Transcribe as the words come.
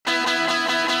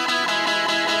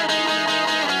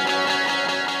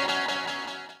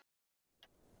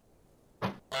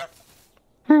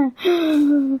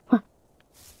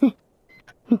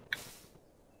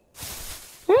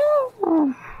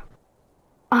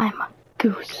I'm a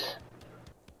goose.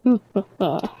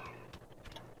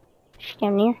 She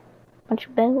came near. Bunch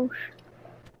of bells.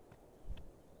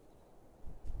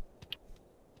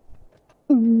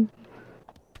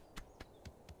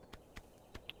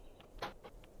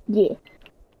 Yeah.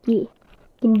 Yeah.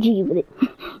 Can G with it.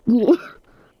 Yeah.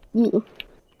 Yeah.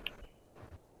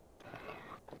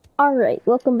 Alright,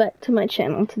 welcome back to my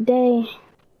channel. Today,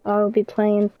 I'll be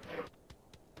playing,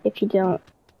 if you don't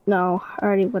know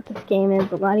already what this game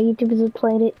is, a lot of YouTubers have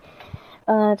played it.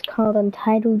 It's called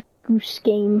Untitled Goose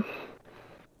Game.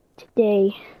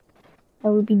 Today, I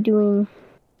will be doing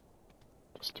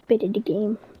just a bit of the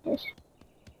game. Yes.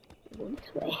 Go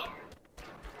this way.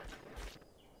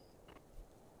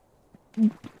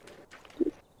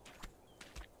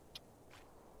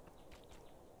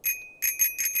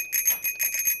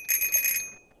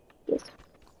 Yes.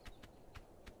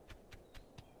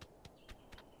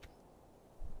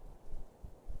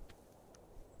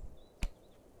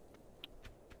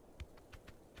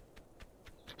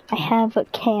 I have a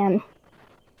can.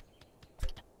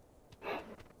 I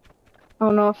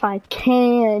don't know if I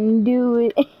can do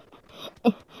it.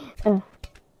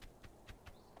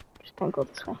 Just gonna go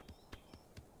this way.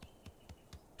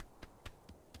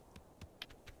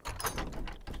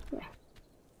 Yeah.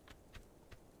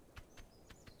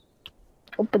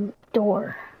 Open the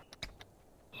door.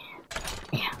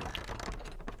 Yeah.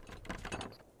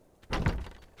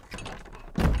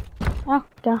 Oh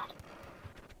God.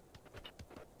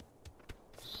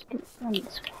 Just gonna run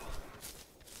this way.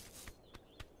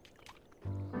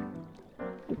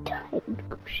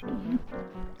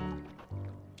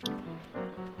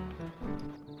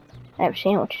 I have a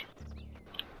sandwich.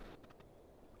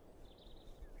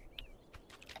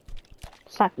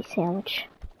 Sake sandwich.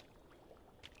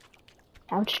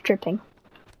 Now it's dripping.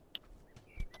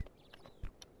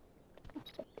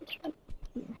 Let's take this right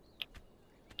here.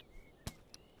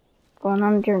 Going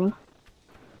on a journey.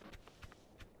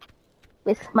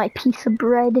 With my piece of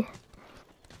bread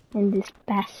in this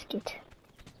basket.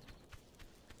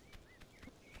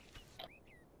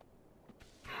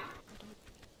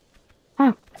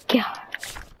 Oh God.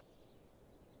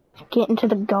 Get into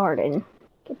the garden.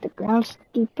 Get the ground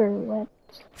steeper wet.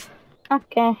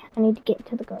 Okay, I need to get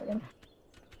into the garden.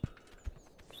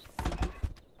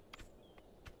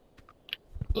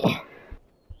 Yeah.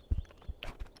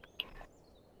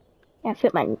 I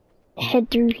fit my head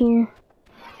through here.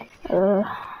 How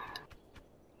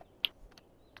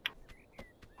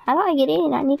do I get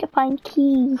in? I need to find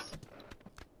keys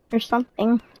or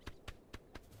something.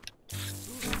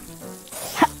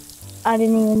 I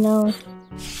didn't even know.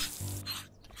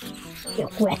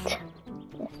 Get wet.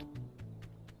 Yes.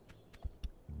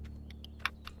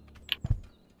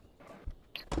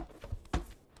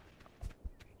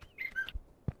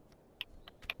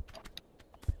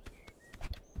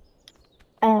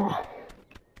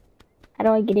 How do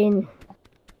I get in?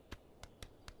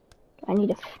 I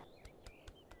need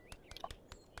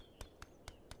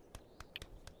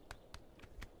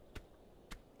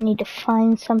to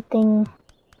find something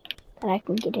that I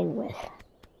can get in with.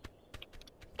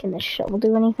 Can the shovel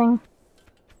do anything?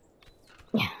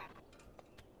 Yeah.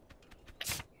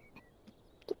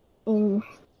 Get in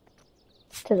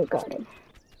to the garden.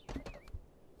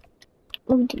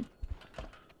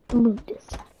 Move this.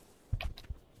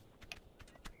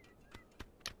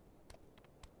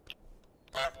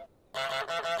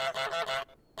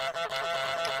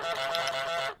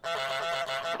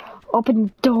 Open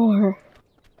the door.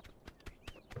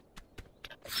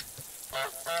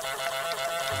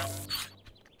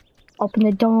 Open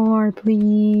the door,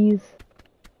 please.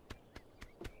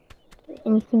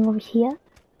 Anything over here?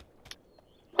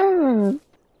 I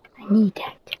need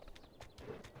that.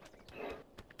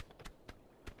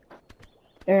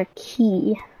 Or a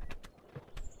key.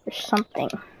 Or something.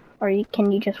 Or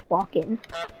can you just walk in?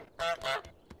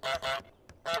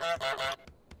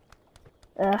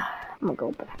 I'm gonna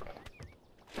go back.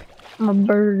 I'm a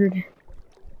bird.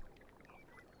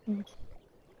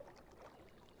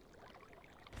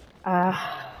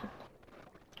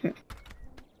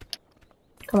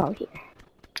 Come over here.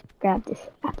 Grab this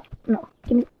apple. No,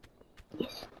 give me.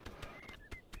 Yes.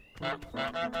 I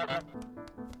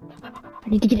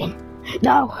need to get in.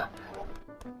 No!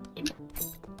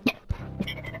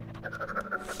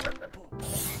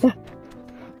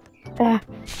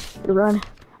 Run.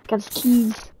 Got his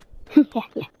keys.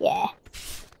 Yeah.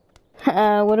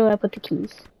 Where do I put the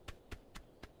keys?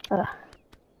 Where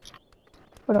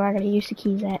do I gotta use the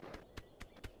keys at?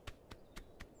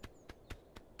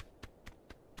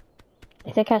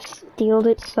 I think I stealed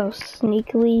it so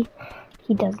sneakily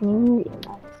he doesn't even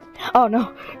realize. Oh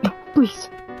no, no, please.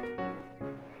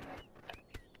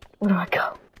 Where do I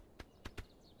go?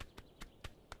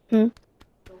 Hmm?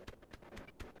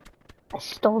 I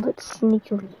stole it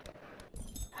sneakily.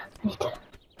 I need to...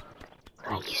 Where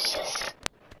do I use this?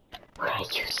 Where do I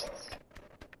use this?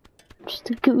 I'm just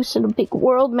a goose in a big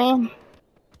world, man.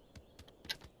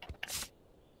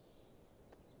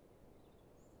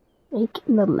 Lake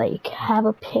in the lake. Have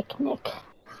a picnic.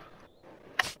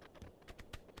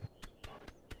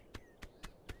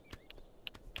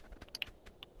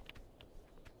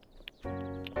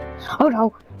 Oh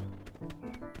no!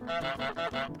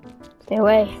 Stay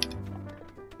away.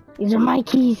 These are my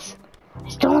keys. I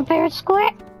stole them fair and square.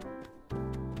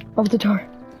 Over the door.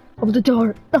 Over the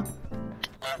door. Oh.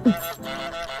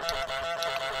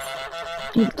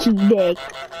 Give me the keys back.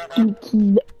 Give me the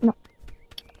keys back. No.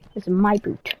 This is my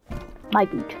boot. My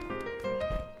boot.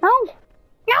 No!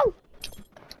 No!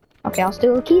 Okay, I'll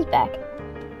steal the keys back.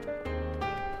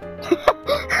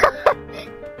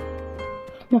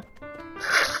 No.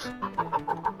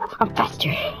 I'm faster.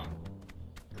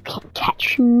 You can't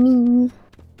catch me.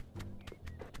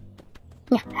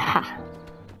 Yeah.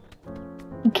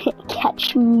 You can't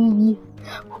catch me.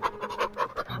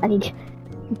 I need...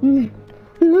 No!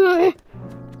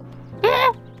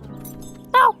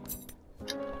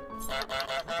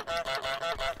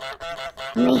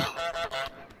 Me.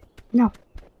 No.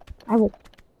 I will.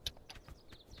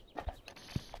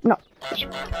 No.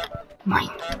 Mine.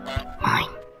 Mine.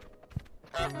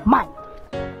 Mine.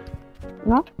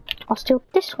 No? I'll steal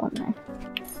this one then.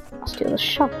 I'll steal the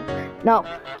shovel. No.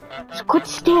 So quit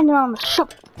standing on the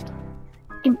shovel.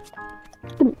 Give me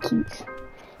the keys.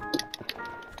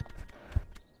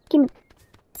 Give me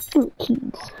the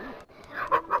keys.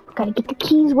 Gotta get the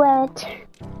keys wet.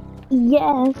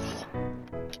 Yes.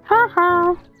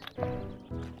 Haha.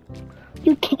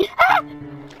 You can't. Ah!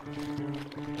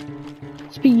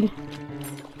 Speed.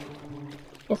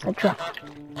 Yes, I drop.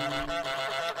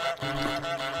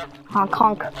 Honk,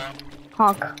 honk.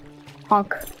 Honk.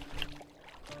 Honk.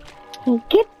 Hey,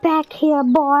 get back here,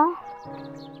 boy.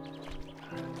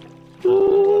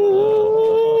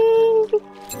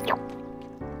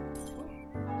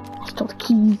 I stole the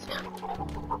keys.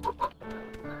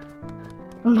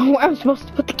 I don't know where I'm supposed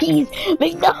to put the keys.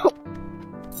 Wait, no!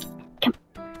 Come.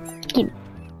 Give me.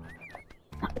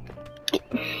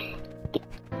 Get.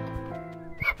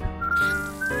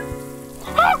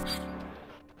 Ah!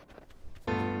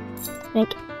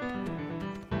 Make.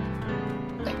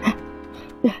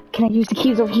 Can I use the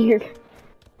keys over here?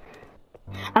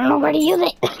 I don't know where to use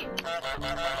it.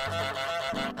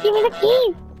 Give me the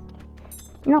keys.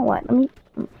 You know what? Let me.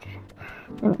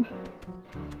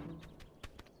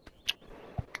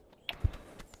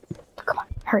 Come on,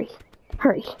 hurry,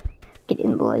 hurry. Get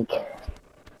in the lake.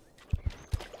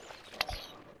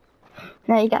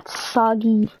 Now you got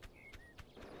soggy.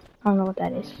 I don't know what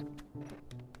that is.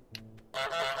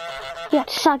 You got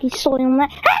soggy soil in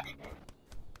that. Ah!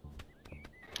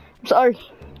 I'm sorry.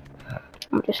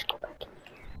 I'm just go back in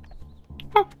here.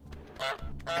 Ah.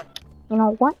 You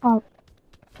know what? I'll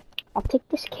take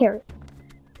this carrot.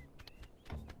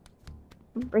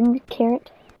 Bring the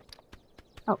carrot.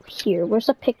 Oh, here. Where's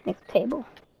the picnic table?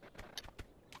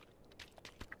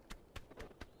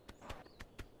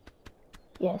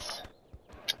 Yes.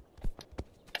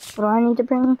 What do I need to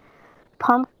bring?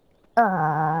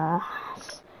 I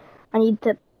need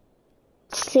the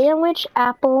sandwich,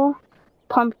 apple,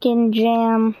 pumpkin,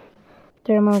 jam,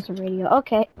 thermos, and radio.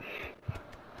 Okay.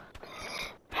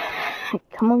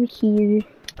 Come over here.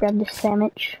 Grab the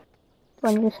sandwich. Do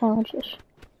I need the sandwiches?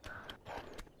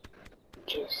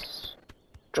 Just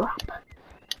drop.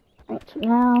 Right, so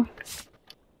now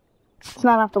it's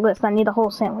not off the list. I need a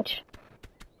whole sandwich.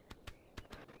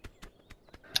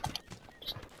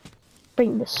 Just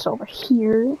bring this over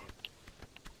here.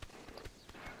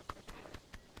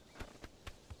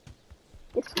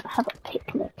 It's gonna have a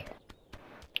picnic.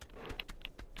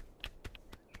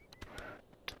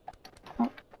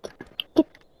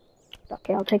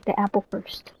 Okay, I'll take the apple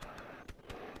first.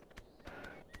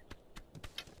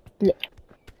 Yeah.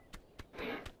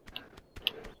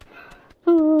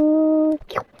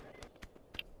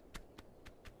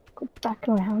 Go back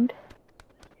around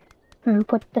and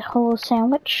put the whole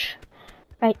sandwich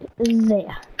right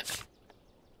there.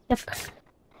 Yep.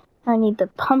 I need the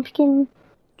pumpkin,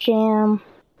 jam,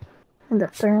 and the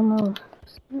thermal.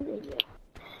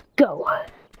 Go.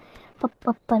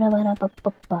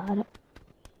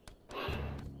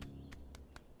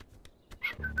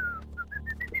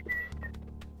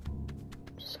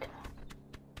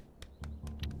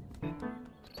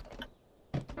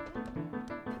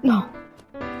 No.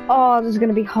 Oh, this is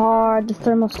gonna be hard. The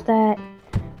thermostat.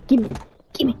 Gimme.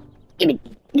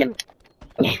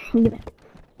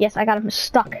 Yes, I got him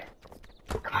stuck.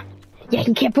 Come on. Yeah,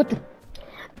 he can't put the...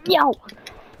 Yo!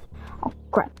 I'll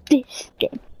grab this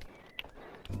thing.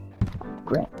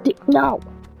 Grab it. No!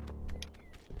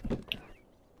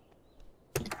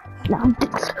 Now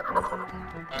this.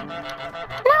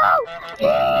 No!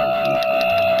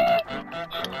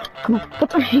 Come on, put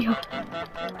the radio.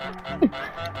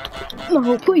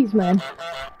 No, please, man.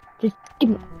 Just give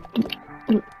me.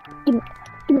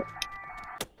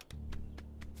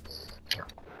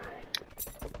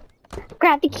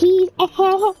 Grab the keys.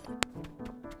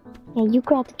 Yeah, you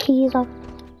grab the keys. I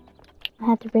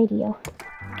have the radio.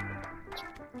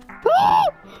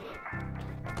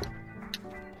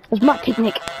 It's my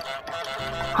picnic.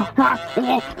 It's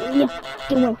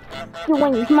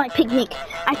my picnic.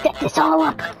 I set this all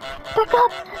up. Back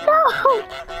up. No.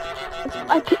 It's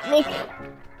my picnic.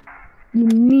 You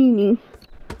meanie.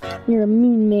 You're a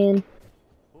mean man.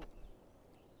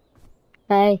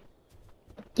 Hey.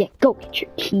 Yeah, go get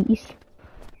your keys.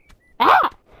 Ah!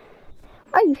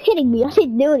 Why are you hitting me? I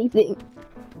didn't do anything.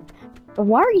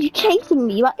 Why are you chasing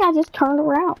me? Like I just turned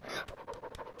around.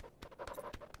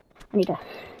 I need to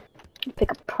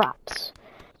pick up props.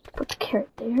 Put the carrot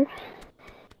there.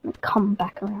 And come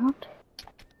back around.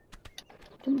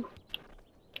 I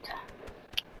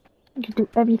need to do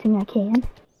everything I can.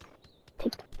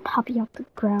 Take the puppy off the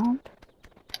ground.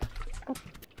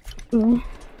 Right,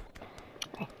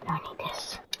 now I need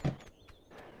this.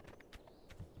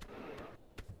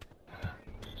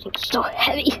 It's so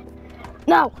heavy.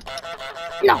 No!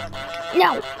 No!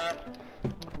 No!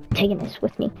 I'm taking this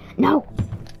with me. No!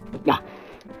 No!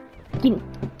 Give me.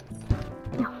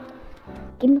 No.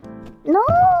 Give me. No!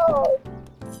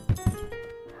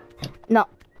 No.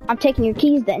 I'm taking your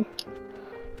keys then.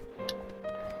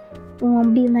 It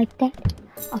won't be like that.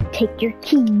 I'll take your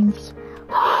keys.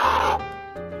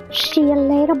 See you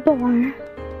later, boy.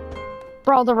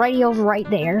 Bro, the radio's right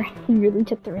there. He really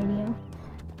took the radio.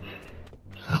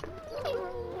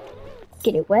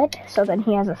 Get it wet, so then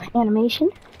he has an animation.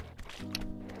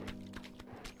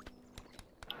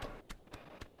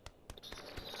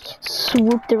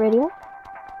 Swoop the radio.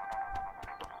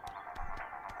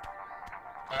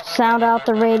 Sound out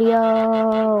the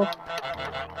radio.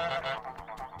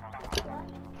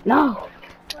 No.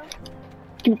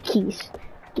 Give me keys.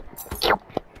 Need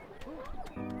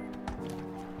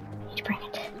to bring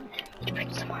it. Need to bring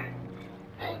it somewhere.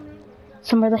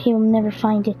 Somewhere that he will never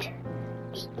find it.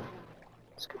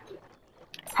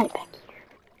 Hide it back here.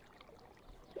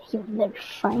 He'll never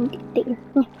find it there.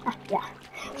 Yeah.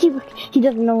 See, look, he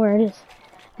doesn't know where it is.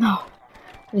 No.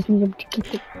 I just need him to keep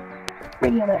the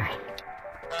radio there.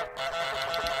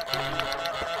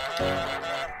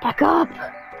 Back up!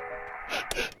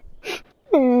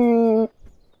 He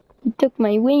took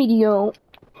my radio.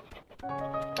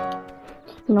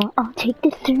 You know, I'll take the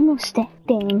thermostat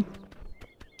thing.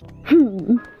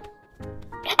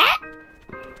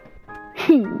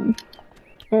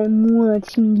 I'm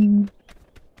watching you.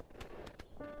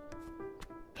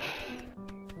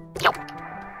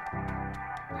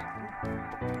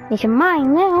 It's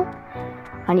mine now.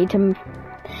 I need to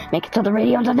make it so the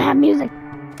radio doesn't have music.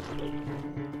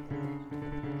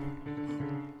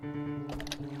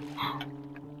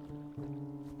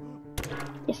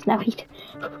 Yes, now heat.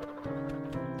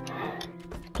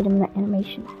 Get him that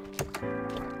animation.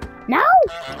 No!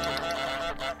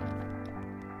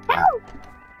 No!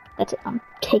 That's it. I'm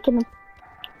taking him.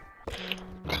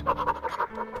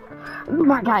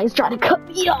 My guy's trying to cut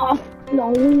me off.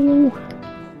 No.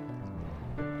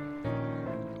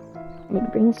 I need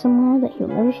to bring it somewhere that he'll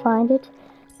never find it,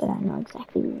 but I know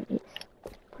exactly where it is.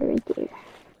 Put it right there.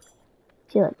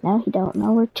 See, look, now he don't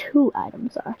know where two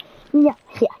items are. Yeah.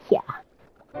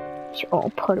 It's all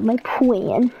part of my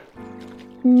plan.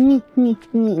 Never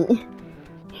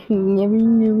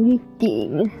know a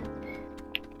thing.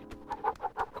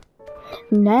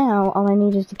 Now, all I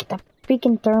need is to get the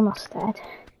freaking thermostat.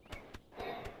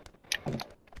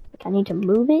 I need to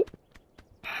move it.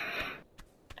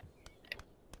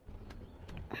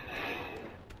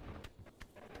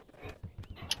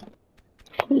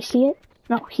 Can you see it?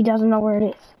 No, he doesn't know where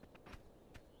it is.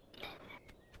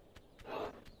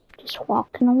 Just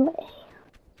walking away.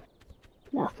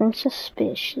 Nothing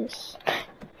suspicious.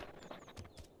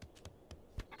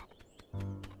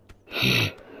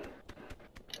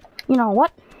 You know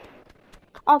what?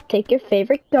 I'll take your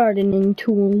favorite gardening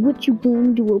tool. What you gonna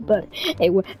do about it?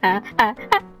 Hey,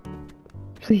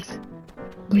 please.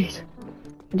 I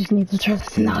just need to throw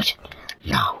this in the ocean.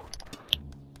 No.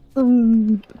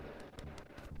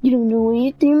 You don't know what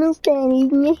you're doing, standing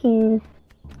in your hand.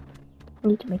 I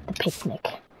need to make the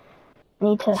picnic. I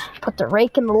need to put the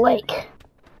rake in the lake.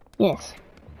 Yes.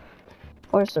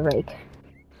 Where's the rake?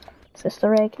 Is this the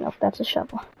rake? Nope, that's a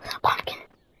shovel. Pumpkin.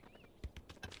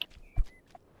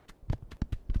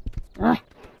 I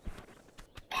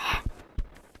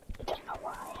don't know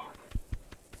why.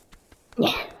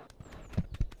 Yeah.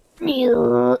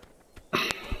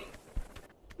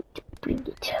 Bring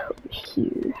it over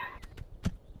here.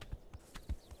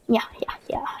 Yeah.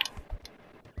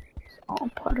 It's all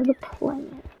part of the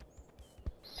plan.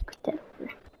 Scoot that over.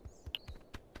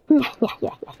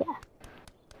 Yeah.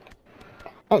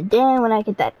 And then when I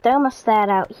get that thermostat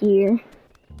out here,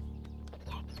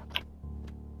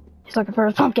 he's looking for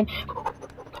a pumpkin.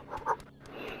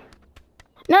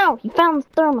 No, he found the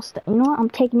thermostat. You know what? I'm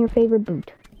taking your favorite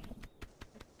boot.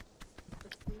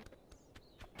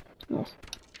 Yes.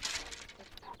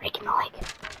 Breaking the leg.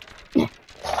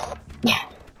 Yeah.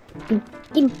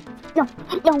 No.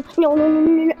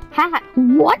 Ha!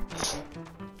 What?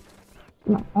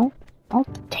 No, I'll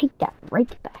take that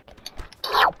right back.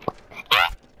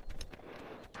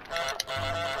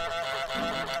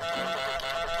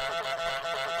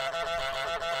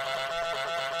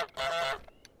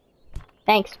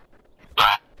 Thanks.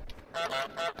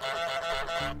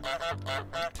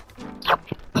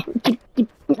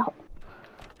 No.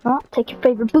 I'll take your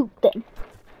favorite boot then.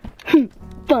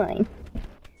 Fine.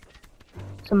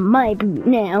 So my boot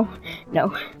now.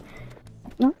 No.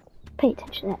 Pay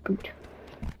attention to that boot.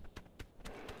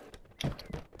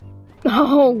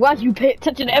 Oh, why do you pay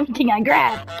attention to everything I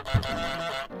grab?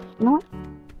 You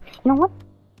know what?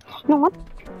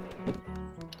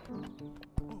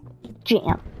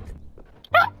 Jam.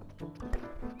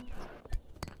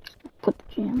 Put the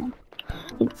jam on.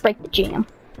 Need to break the jam.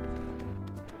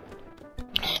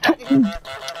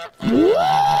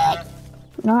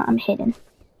 No, I'm hidden.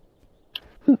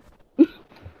 You'll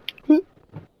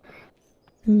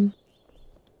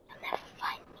never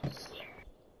find me here.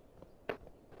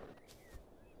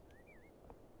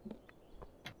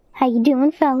 How you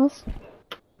doing, fellas?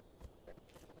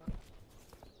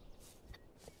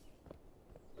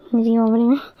 Is he over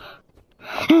there?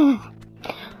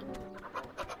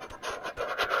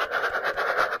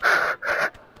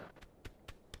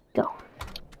 Go.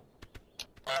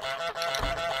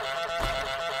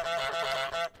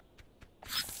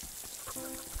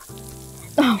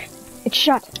 Oh, it's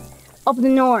shut. Open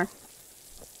the door.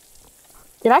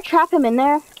 Did I trap him in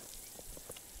there? I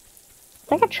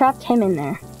think I trapped him in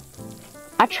there.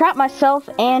 I trapped myself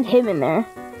and him in there.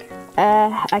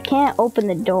 I can't open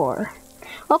the door.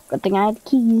 Oh, good thing I had the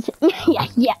keys.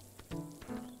 yeah.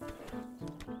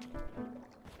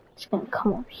 Just gonna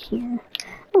come over here.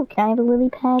 Oh, can I have a lily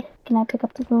pad? Can I pick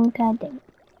up the lily pad? Dang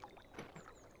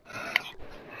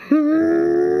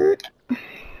it.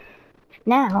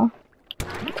 Now,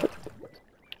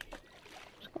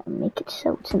 just gonna make it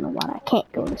so it's in the water. I can't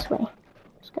go this way.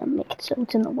 Just gonna make it so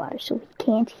it's in the water so he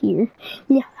can't hear.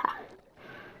 Yeah.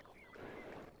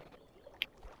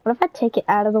 What if I take it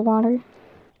out of the water?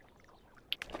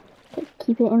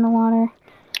 Keep it in the water.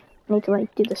 I need to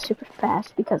like do this super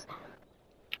fast because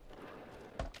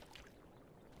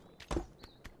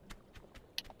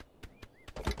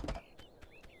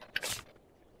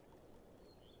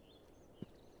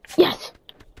yes!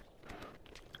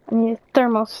 I need a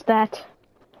thermostat.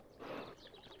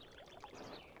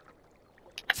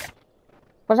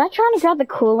 Was I trying to grab the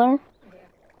cooler?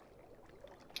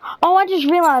 Oh, I just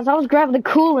realized I was grabbing the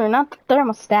cooler, not the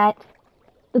thermostat.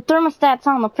 The thermostat's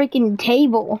on the freaking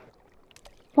table.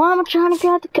 Why am I trying to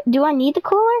grab the... Do I need the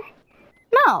cooler?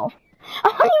 No. I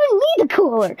don't even need the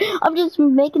cooler. I'm just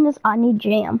making this... I need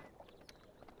jam.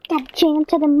 Gotta jam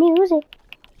to the music.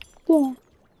 Yeah.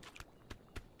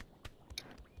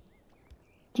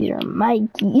 These are my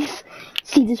keys.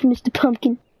 See this, Mr.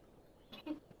 Pumpkin?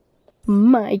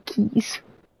 My keys.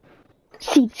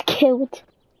 See this carrot?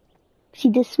 See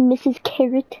this, Mrs.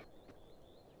 Carrot?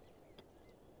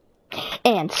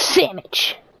 And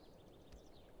sandwich.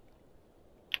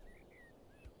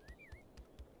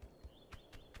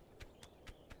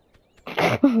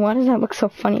 Why does that look so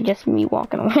funny? Just me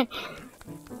walking away.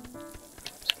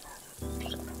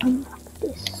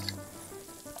 This.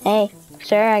 Hey,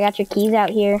 sir, I got your keys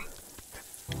out here.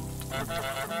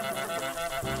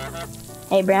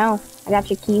 Hey, Brown, I got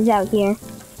your keys out here.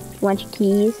 You want your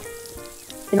keys?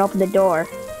 Then open the door.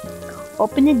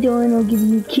 Open the door and I'll give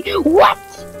you a key. What?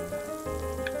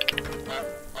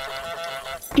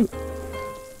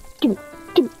 Give me.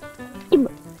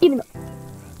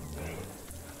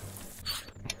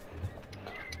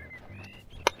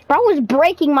 Bro was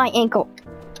breaking my ankle.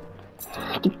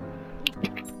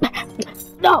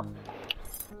 No.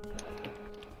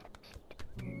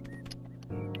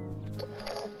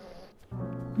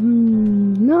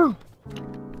 No.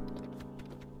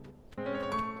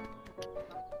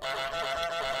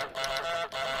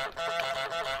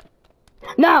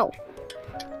 No.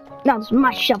 No, this is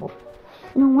my shovel.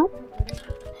 You know what?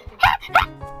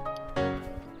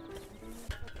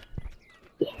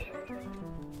 Yeah.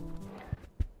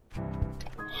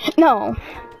 No.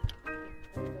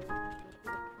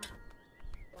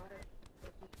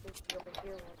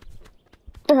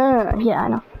 Yeah, I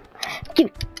know.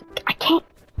 Dude, I can't.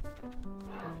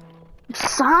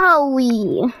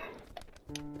 Sorry.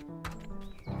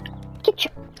 Get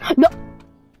your. No.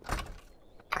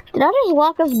 Did I just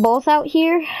lock us both out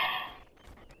here?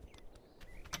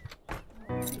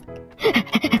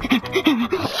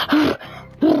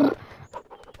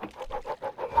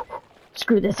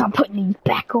 Screw this, I'm putting these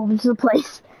back over to the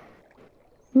place.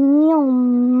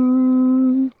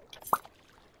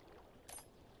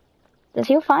 Does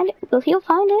he find it? Will he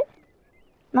find it?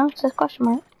 No, it says question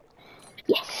mark.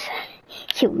 Yes,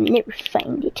 he'll never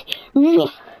find it.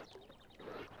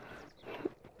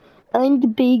 I'm the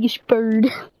biggest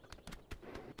bird.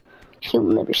 He'll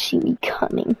never see me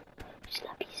coming. Just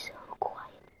gotta be so quiet.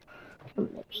 He'll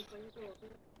never see me.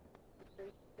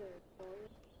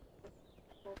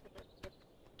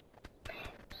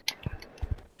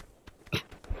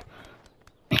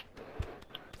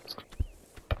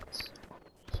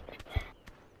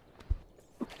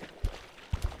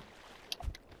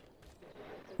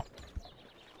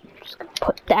 Just gonna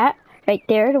put that right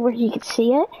there to where he can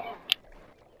see it.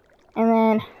 And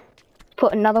then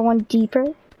put another one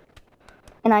deeper.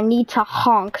 And I need to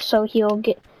honk so he'll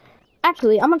get...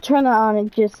 Actually, I'm gonna turn it on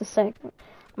in just a second. I'm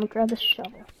gonna grab the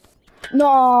shovel.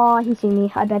 No, he see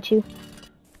me, I bet you.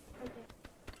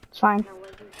 It's fine.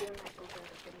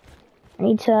 I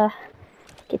need to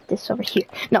get this over here.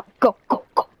 No, go, go,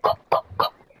 go, go, go, go.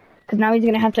 Because now he's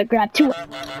gonna have to grab two.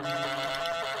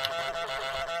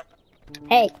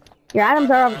 Hey, your items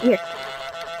are over here.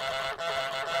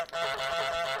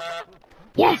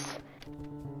 Yes!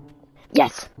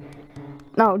 Yes!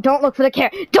 No, don't look for the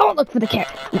carrot. Don't look for the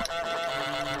carrot. No.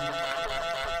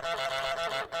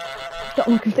 Don't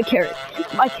look for the carrot.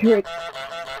 It's my carrot.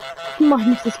 My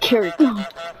Mrs. Carrot. No.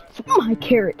 It's my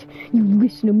carrot. You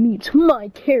listen to me. It's my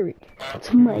carrot.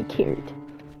 It's my carrot.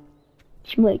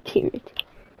 It's my carrot.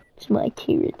 It's my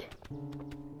carrot.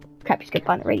 Crap, he's gonna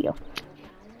find the radio.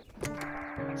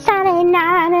 Saturday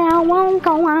night and I won't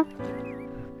go on.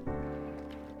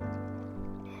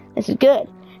 This is good.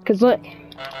 Cause look.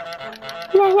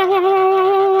 You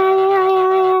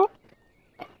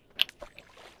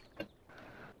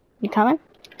coming?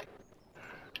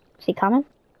 Is he coming?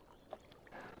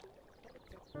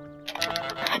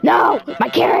 No! My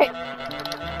carrot!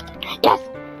 Yes!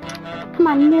 Come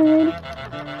on, nerd.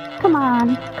 Come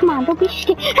on. Come on, don't be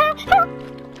shit.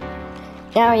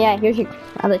 Oh yeah, here's your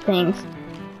other things.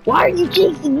 Why are you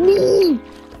chasing me?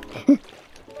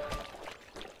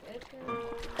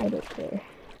 Hide it there.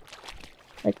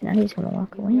 Like now he's gonna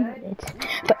walk away with it.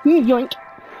 But yoink!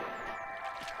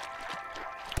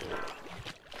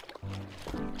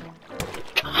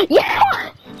 Yeah!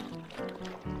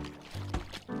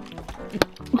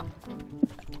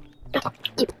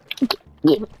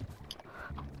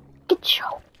 Get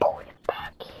your boy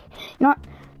back. You know what?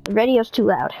 The radio's too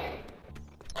loud.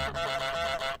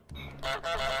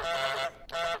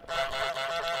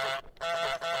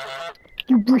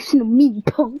 You listen to me,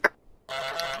 punk.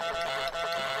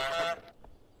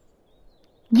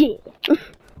 Yeah.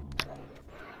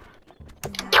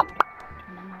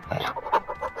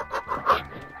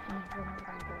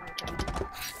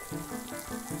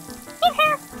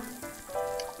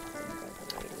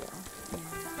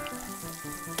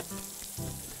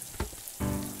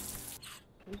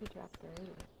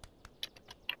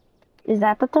 Is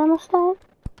that the thermostat?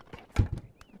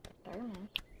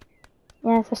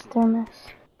 Yeah, it's a thermos.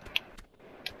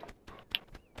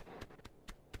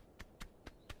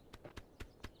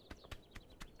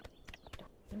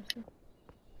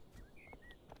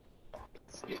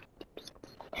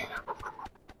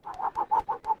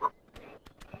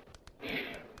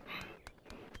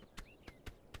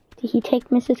 Did he take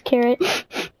Mrs. Carrot?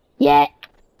 Yeah.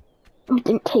 He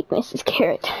didn't take Mrs.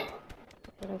 Carrot.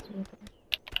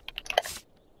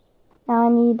 Now I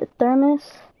need the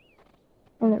thermos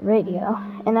and the radio.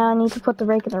 And now I need to put the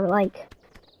rake in the lake.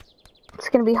 It's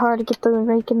gonna be hard to get the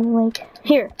rake in the lake.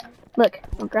 Here, look,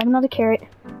 I'll grab another carrot.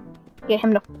 Get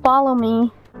him to follow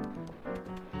me.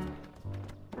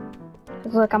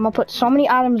 Cause look, I'm gonna put so many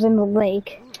items in the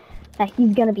lake that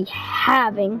he's gonna be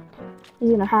having. He's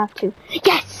gonna have to.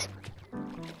 Yes!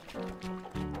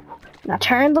 Now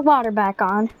turn the water back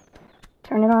on.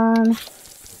 Turn it on.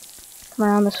 Come come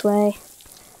around this way.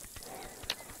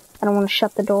 I don't want to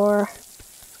shut the door.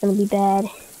 It's gonna be bad.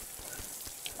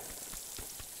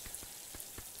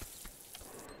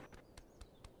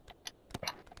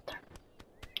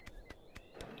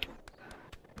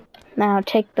 Now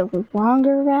take the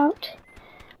longer route.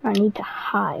 I need to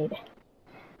hide.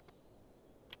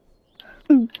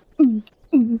 Is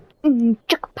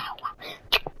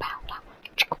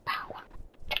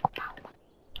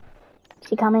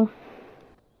he coming?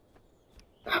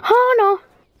 Oh no!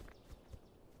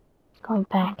 Going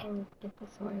back.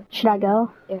 Should I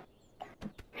go? Yeah.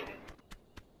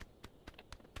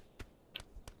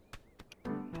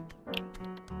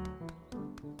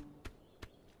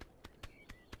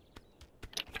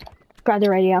 Grab the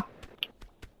radio.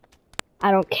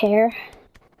 I don't care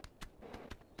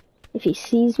if he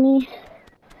sees me.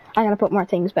 I gotta put more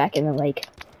things back in the lake.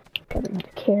 Got another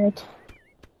carrot.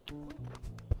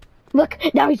 Look,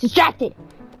 now he's distracted.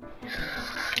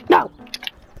 No,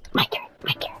 my carrot,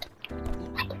 my carrot,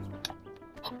 my carrot.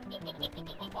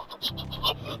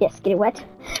 Yes, get it wet.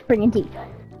 Bring it deep.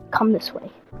 Come this way.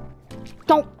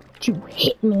 Don't you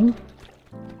hit me.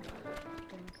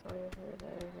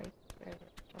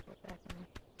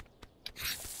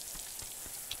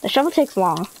 The shovel takes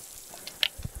long.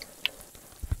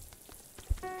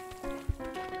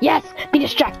 Yes! Be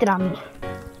distracted on me.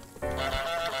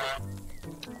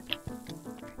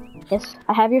 Yes,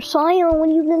 I have your soil. What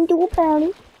are you gonna do about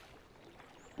it?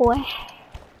 Boy.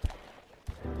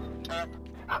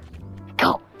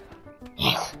 Go!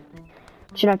 Yes.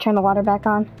 Should I turn the water back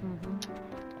on?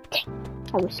 Okay.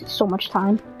 I wasted so much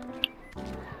time.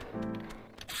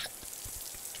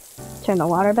 Turn the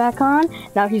water back on.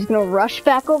 Now he's gonna rush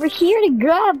back over here to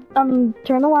grab,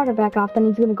 turn the water back off, then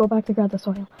he's gonna go back to grab the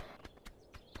soil.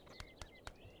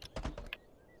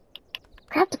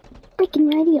 Grab the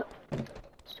freaking radio.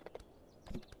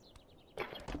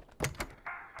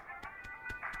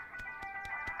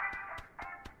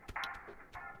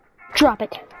 Drop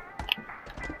it.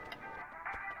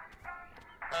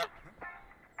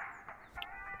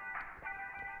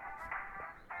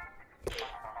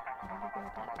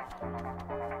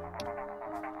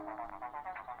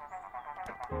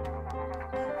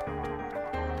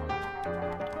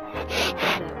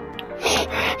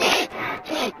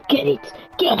 Get it!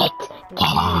 Get it!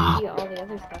 Get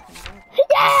it!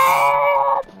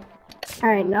 Yes!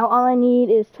 Alright, now all I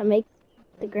need is to make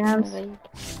the ground.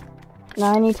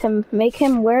 Now I need to make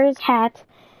him wear his hat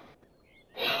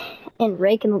and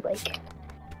rake in the lake.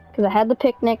 Because I had the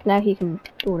picnic, now he can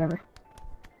do whatever.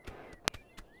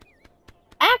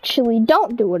 Actually,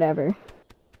 don't do whatever.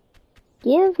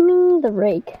 Give me the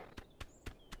rake.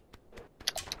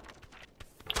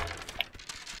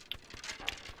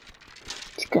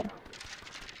 Let's go.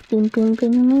 Boom, boom,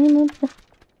 boom, boom,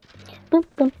 boom,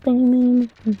 boom,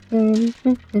 boom,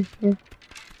 boom.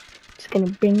 Just gonna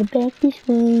bring it back this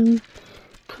way.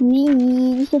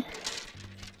 Please.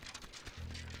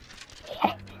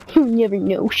 You'll never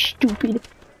know, stupid.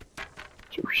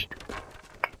 So stupid.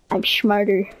 I'm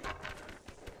smarter.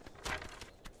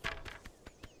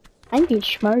 I'm getting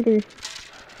smarter.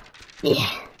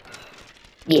 Yeah.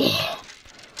 Yeah.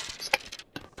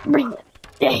 Bring it.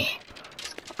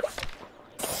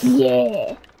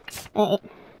 Yeah. Right.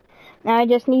 Now I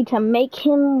just need to make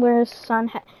him wear a sun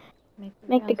hat.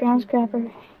 Make the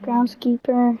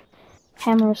groundskeeper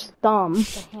hammer his thumb.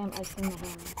 I've seen the hammer.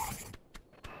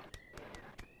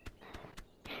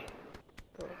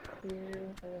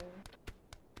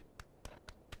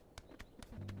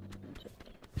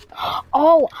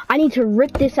 Oh, I need to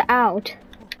rip this out.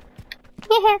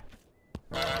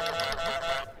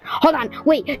 Hold on,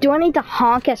 wait, do I need to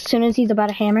honk as soon as he's about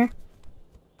to hammer?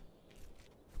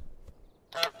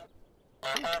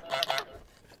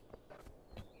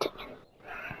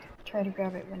 Try to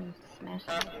grab it when he smashes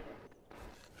it.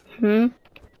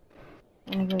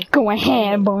 Go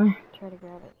ahead, boy. Try to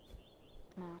grab it.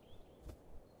 No.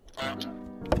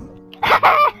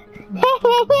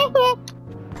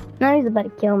 Now he's about to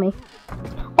kill me.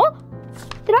 Oh!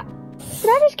 Did I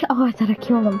just kill? Oh, I thought I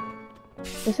killed him.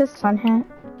 Is this sun hat?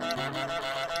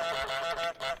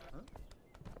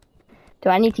 Do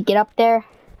I need to get up there?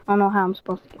 I don't know how I'm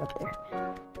supposed to get up there.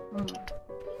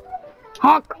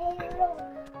 Honk!